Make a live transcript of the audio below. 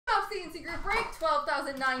CNC Group Break,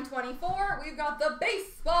 12,924. We've got the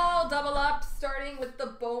baseball double up, starting with the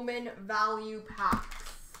Bowman value packs.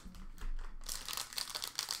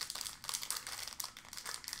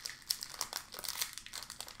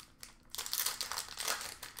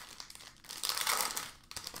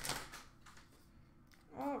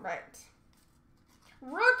 All right.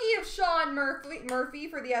 Rookie of Sean Murphy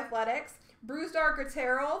for the Athletics. Brusdar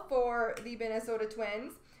Gutierrez for the Minnesota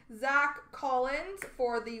Twins. Zach Collins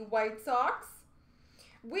for the White Sox.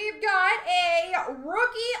 We've got a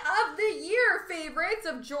Rookie of the Year favorites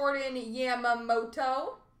of Jordan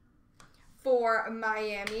Yamamoto for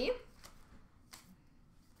Miami.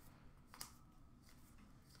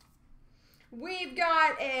 We've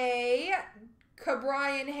got a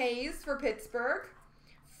Cabrian Hayes for Pittsburgh.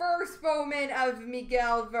 First Bowman of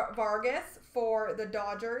Miguel Vargas for the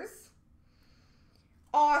Dodgers.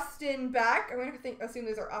 Austin Beck, I'm going to assume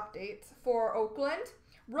these are updates, for Oakland.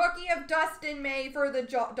 Rookie of Dustin May for the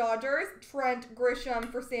Dodgers. Trent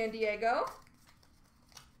Grisham for San Diego.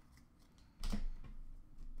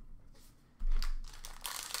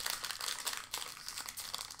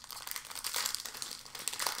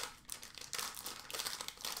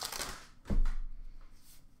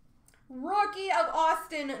 Rookie of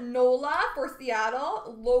Austin Nola for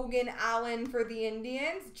Seattle. Logan Allen for the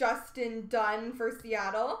Indians. Justin Dunn for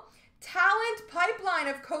Seattle. Talent pipeline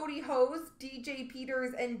of Cody Hose, DJ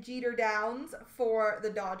Peters, and Jeter Downs for the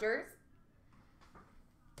Dodgers.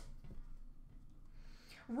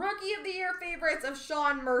 Rookie of the Year favorites of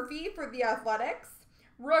Sean Murphy for the Athletics.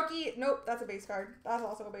 Rookie, nope, that's a base card. That's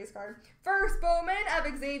also a base card. First Bowman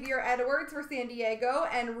of Xavier Edwards for San Diego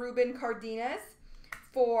and Ruben Cardenas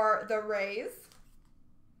for the Rays.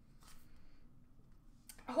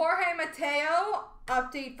 Jorge Mateo,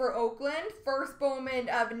 update for Oakland. First Bowman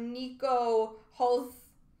of Nico Hulsizer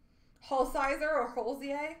or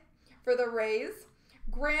Holzier for the Rays.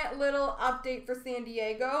 Grant Little, update for San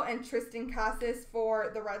Diego. And Tristan Casas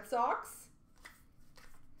for the Red Sox.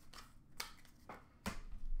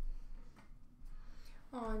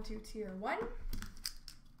 On to Tier 1.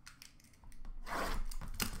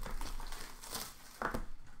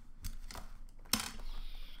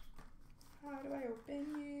 How do I open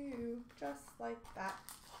you? Just like that.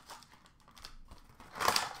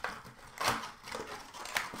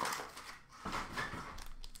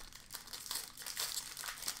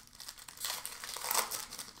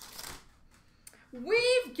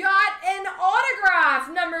 We've got an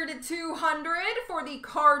autograph numbered to 200 for the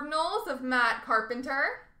Cardinals of Matt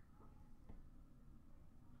Carpenter.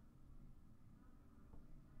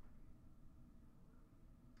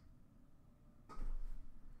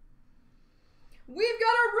 We've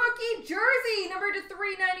got a rookie jersey, number to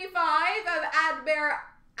 395 of Adbert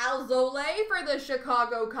Alzolay for the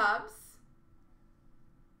Chicago Cubs.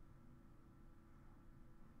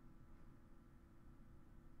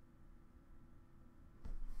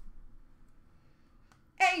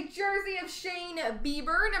 A jersey of Shane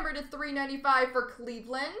Bieber, number to 395 for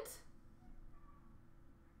Cleveland.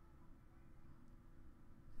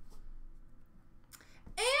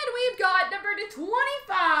 And we've got number to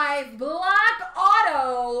 25, Black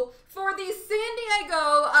Auto for the San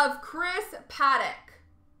Diego of Chris Paddock.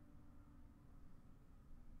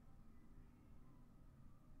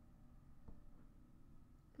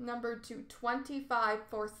 Number to 25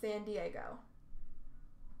 for San Diego.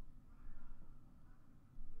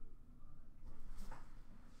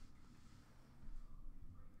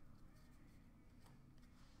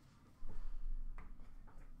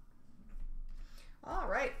 All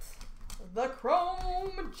right, the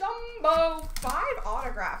Chrome Jumbo, 5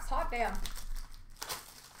 autographs, hot damn.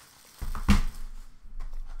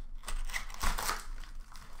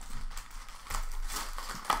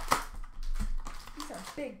 These are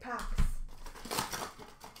big packs.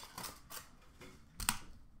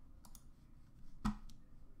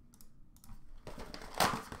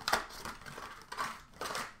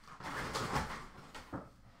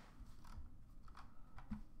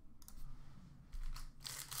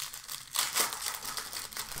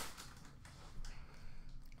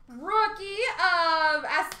 Rookie of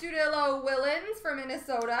Astudillo Willens for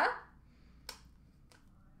Minnesota.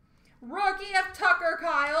 Rookie of Tucker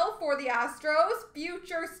Kyle for the Astros.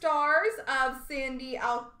 Future Stars of Sandy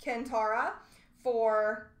Alcantara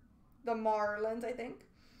for the Marlins, I think.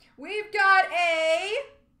 We've got a,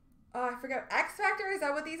 I forget, X Factor, is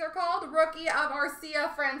that what these are called? Rookie of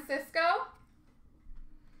Arcia Francisco.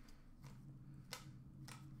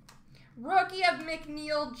 Rookie of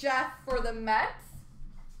McNeil Jeff for the Mets.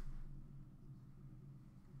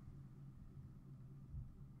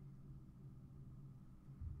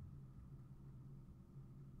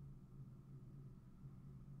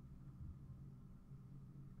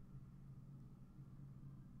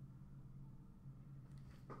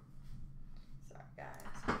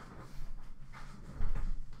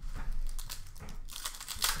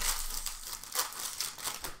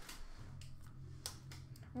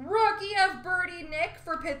 Nick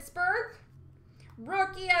for Pittsburgh.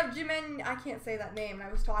 Rookie of I can't say that name.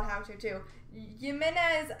 I was taught how to too.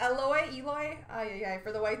 Jimenez Eloy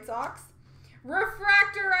for the White Sox.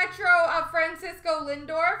 Refractor Retro of Francisco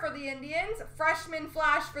Lindor for the Indians. Freshman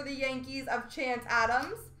Flash for the Yankees of Chance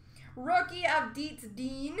Adams. Rookie of Dietz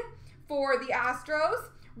Dean for the Astros.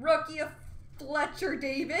 Rookie of Fletcher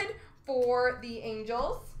David for the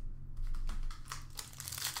Angels.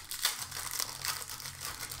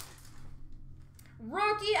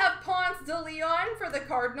 Rookie of Ponce de Leon for the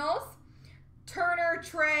Cardinals. Turner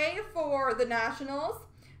Trey for the Nationals.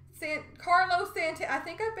 Carlos Santana. I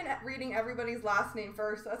think I've been reading everybody's last name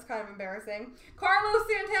first, so that's kind of embarrassing. Carlos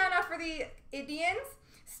Santana for the Indians.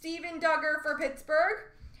 Steven Duggar for Pittsburgh.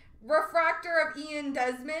 Refractor of Ian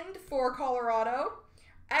Desmond for Colorado.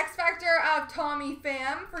 X-Factor of Tommy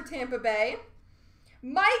Pham for Tampa Bay.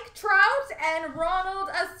 Mike Trout and Ronald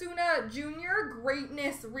Acuna Jr.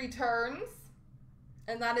 Greatness Returns.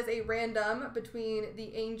 And that is a random between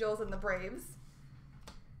the Angels and the Braves.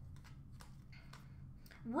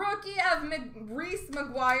 Rookie of Reese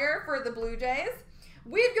McGuire for the Blue Jays.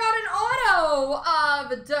 We've got an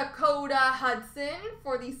auto of Dakota Hudson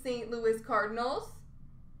for the St. Louis Cardinals.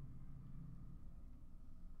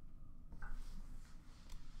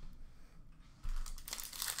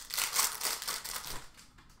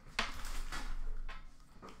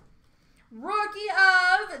 Rookie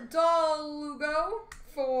of Lugo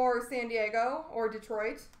for San Diego or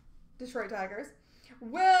Detroit Tigers.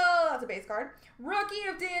 That's a base card. Rookie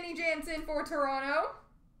of Danny Jansen for Toronto.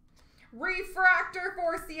 Refractor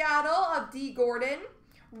for Seattle of D. Gordon.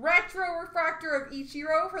 Retro Refractor of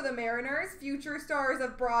Ichiro for the Mariners. Future Stars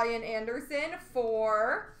of Brian Anderson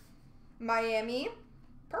for Miami.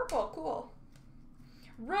 Purple, cool.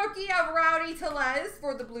 Rookie of Rowdy Tellez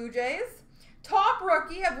for the Blue Jays. Top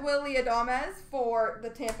rookie of Willy Adames for the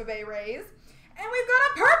Tampa Bay Rays. And we've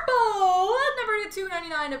got a purple, number to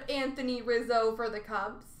 299 of Anthony Rizzo for the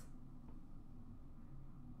Cubs.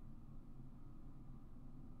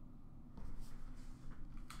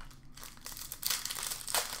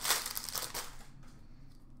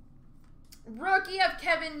 Rookie of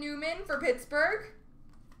Kevin Newman for Pittsburgh.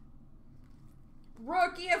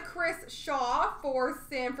 Rookie of Chris Shaw for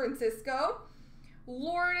San Francisco.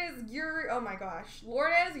 Lourdes Uriel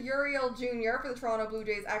Jr. for the Toronto Blue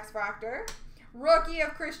Jays X-Factor. Rookie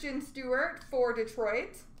of Christian Stewart for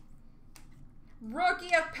Detroit.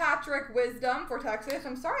 Rookie of Patrick Wisdom for Texas.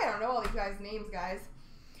 I'm sorry I don't know all these guys' names, guys.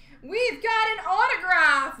 We've got an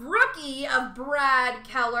autograph rookie of Brad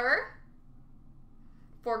Keller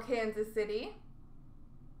for Kansas City.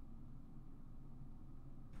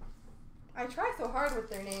 I try so hard with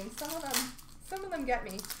their names. Some of them get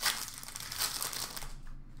me.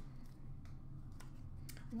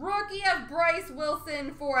 Rookie of Bryce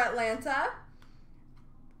Wilson for Atlanta.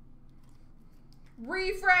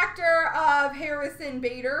 Refractor of Harrison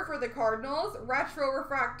Bader for the Cardinals. Retro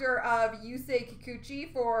Refractor of Yusei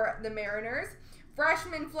Kikuchi for the Mariners.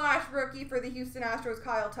 Freshman Flash rookie for the Houston Astros,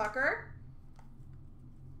 Kyle Tucker.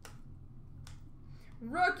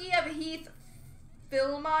 Rookie of Heath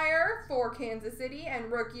Philmeyer for Kansas City.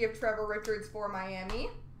 And rookie of Trevor Richards for Miami.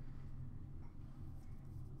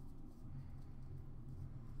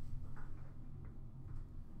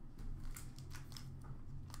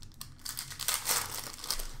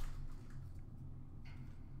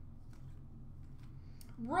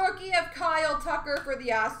 Rookie of Kyle Tucker for the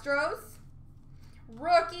Astros.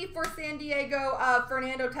 Rookie for San Diego of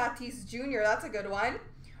Fernando Tatis Jr. That's a good one.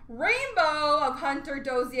 Rainbow of Hunter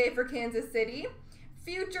Dozier for Kansas City.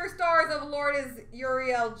 Future Stars of Lourdes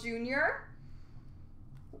Uriel Jr.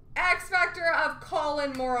 X-Factor of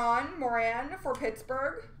Colin Moran for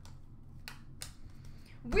Pittsburgh.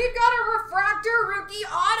 We've got a Refractor rookie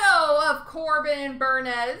auto of Corbin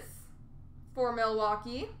Burnez for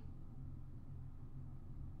Milwaukee.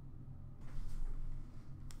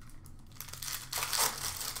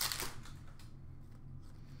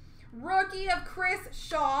 Rookie of Chris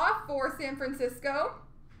Shaw for San Francisco.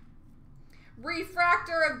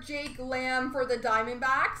 Refractor of Jake Lamb for the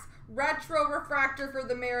Diamondbacks. Retro Refractor for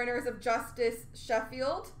the Mariners of Justice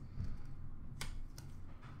Sheffield.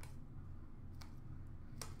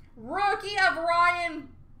 Rookie of Ryan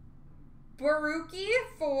Baruki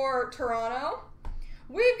for Toronto.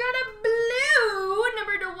 We've got a blue,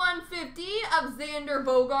 number to 150 of Xander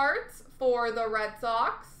Bogaerts for the Red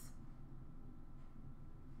Sox.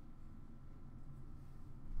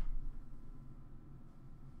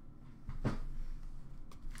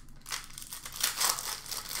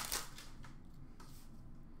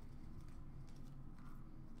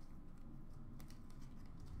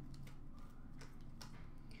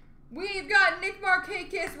 We've got Nick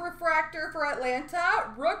Markakis refractor for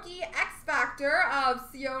Atlanta. Rookie X Factor of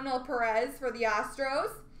Cionel Perez for the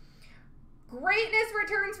Astros. Greatness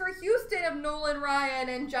returns for Houston of Nolan Ryan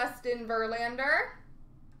and Justin Verlander.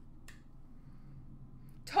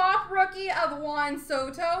 Top rookie of Juan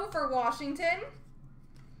Soto for Washington.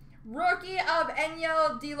 Rookie of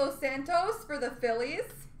Enyel De Los Santos for the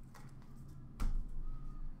Phillies.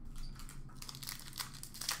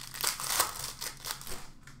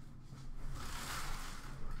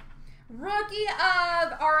 Rookie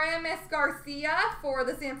of Aramis Garcia for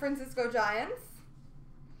the San Francisco Giants.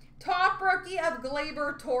 Top rookie of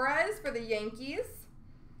Gleyber Torres for the Yankees.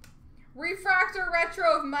 Refractor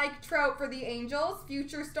retro of Mike Trout for the Angels.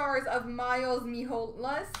 Future stars of Miles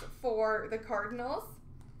Miholas for the Cardinals.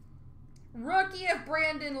 Rookie of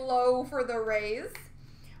Brandon Lowe for the Rays.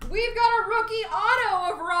 We've got a rookie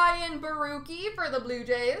auto of Ryan Baruki for the Blue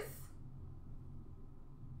Jays.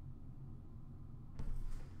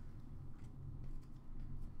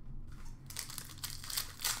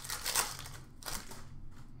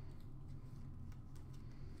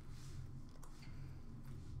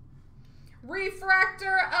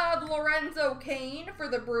 Refractor of Lorenzo Cain for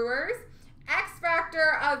the Brewers. X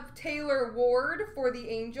Factor of Taylor Ward for the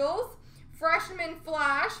Angels. Freshman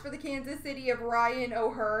Flash for the Kansas City of Ryan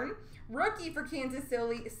O'Hearn. Rookie for Kansas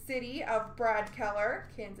City of Brad Keller.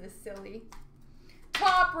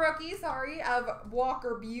 Top rookie, of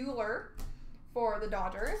Walker Buehler for the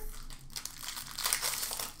Dodgers.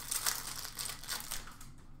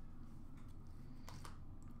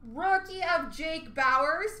 Rookie of Jake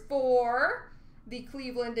Bowers for the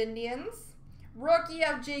Cleveland Indians. Rookie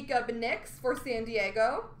of Jacob Nix for San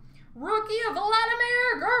Diego. Rookie of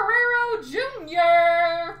Vladimir Guerrero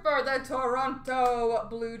Jr. for the Toronto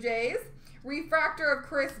Blue Jays. Refractor of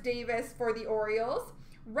Chris Davis for the Orioles.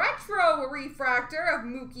 Retro refractor of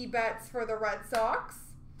Mookie Betts for the Red Sox.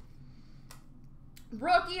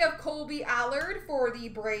 Rookie of Colby Allard for the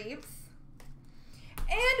Braves.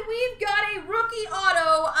 And we've got a rookie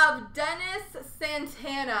auto of Dennis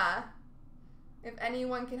Santana. If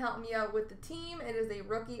anyone can help me out with the team, it is a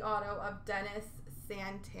rookie auto of Dennis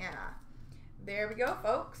Santana. There we go,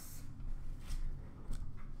 folks.